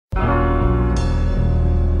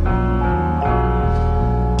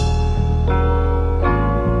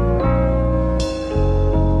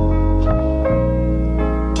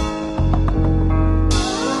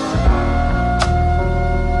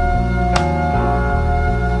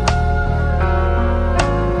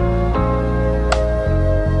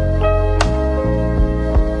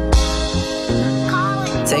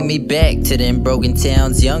me back to them broken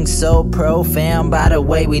towns. Young, so profound by the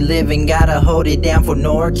way we living. Gotta hold it down for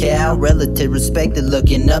NorCal. Relative respected,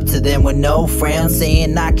 looking up to them with no frown.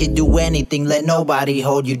 Saying I could do anything, let nobody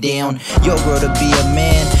hold you down. Your girl to be a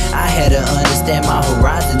man, I had to understand my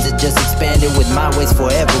horizons had just expanded. With my ways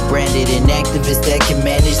forever branded. An activist that can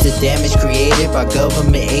manage the damage created by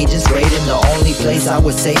government agents. Raiding the only place I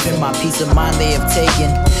was safe in. My peace of mind they have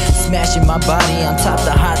taken. Smashing my body on top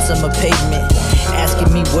the hot summer pavement.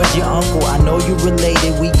 Asking me where's your uncle, I know you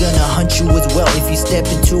related. We gonna hunt you as well if you step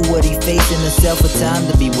into what he facing. A cell for time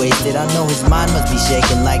to be wasted. I know his mind must be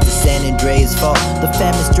shaking like the San Andreas fault. The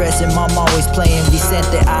family's stressing, mom always playing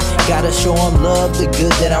Vicente. I gotta show him love, the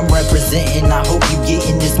good that I'm representing. I hope you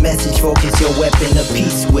getting this message. Focus your weapon of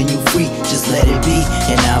peace. When you free, just let it be.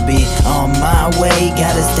 And I'll be on my way.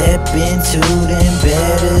 Gotta step into them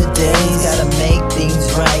better days. Gotta make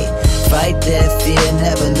things right. Fight that fear,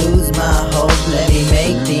 never lose my hope. Let me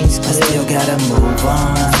make things clear. I still gotta move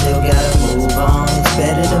on, I still gotta move on. It's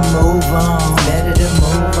better to move on, better to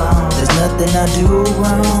move on. There's nothing I do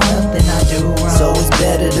wrong, nothing I do wrong. So it's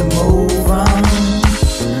better to move on.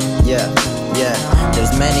 Yeah.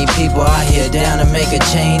 There's many people out here down to make a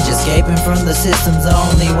change. Escaping from the system's the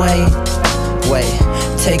only way. Wait,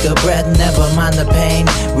 take a breath, never mind the pain.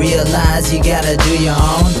 Realize you gotta do your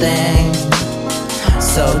own thing.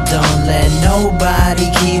 So don't let nobody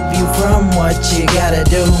keep you from what you gotta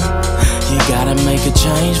do. You gotta make a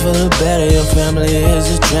change for the better. Your family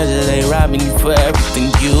is a treasure. They robbing you for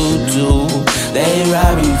everything you do. They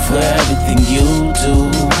robbing you for everything you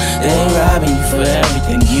do. They robbing you for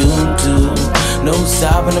everything you do. No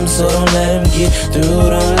stopping them, so don't let them get through.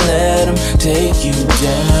 Don't let them take you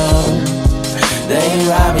down. They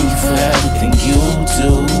robbing you for everything you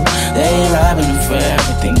do. They robbing you for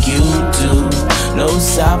everything you do. No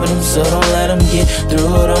stopping them, so don't let them get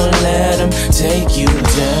through. Don't let them take you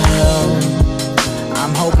down.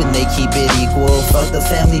 I'm hoping they keep it equal. Fuck the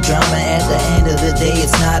family drama, at the end of the day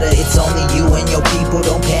it's not it's only you and your people.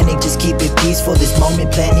 Don't panic, just keep it peaceful. This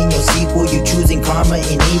moment planning your sequel. You choosing karma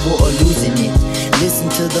in evil or losing it. Listen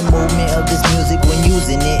to the movement of this music when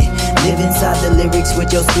using it. Live inside the lyrics with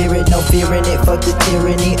your spirit, no fearing it. Fuck the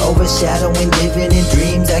tyranny, overshadowing living in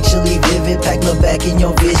dreams. Actually vivid, pack look back in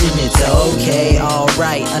your vision. It's okay,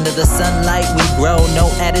 alright. Under the sunlight we grow, no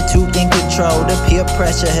attitude in control. The peer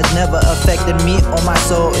pressure has never affected me or my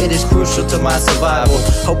soul. It is crucial to my survival.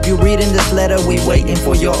 Hope you reading this letter, we waiting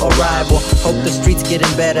for your arrival. Hope the streets getting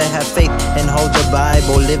better, have faith and hold the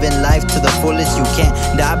Bible. Living life to the fullest, you can't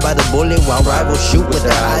die by the bullet while rivals shoot with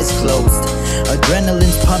their eyes closed.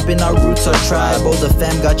 Adrenaline's pumping, our roots are tribal. The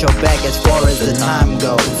fam got your back as far as the time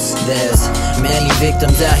goes. There's many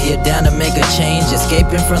victims out here down to make a change.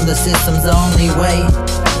 Escaping from the system's the only way.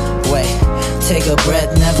 Wait, take a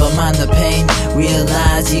breath, never mind the pain.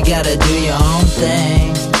 Realize you gotta do your own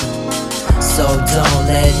thing. So don't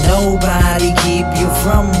let nobody keep you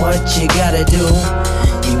from what you gotta do.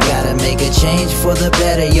 You gotta make a change for the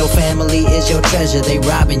better. Your family is your treasure. They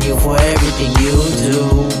robbing you for everything you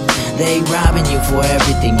do. They robbing you for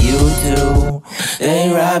everything you do. They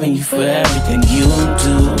robbing you for everything you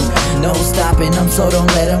do. No stopping them, so don't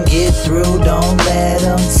let them get through. Don't let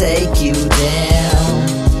them take you down.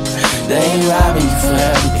 They robbing you for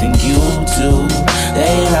everything you do.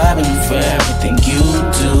 They robbing you for everything you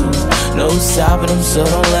do. No stopping them, so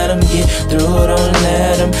don't let them get through. Don't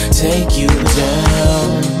let them take you down.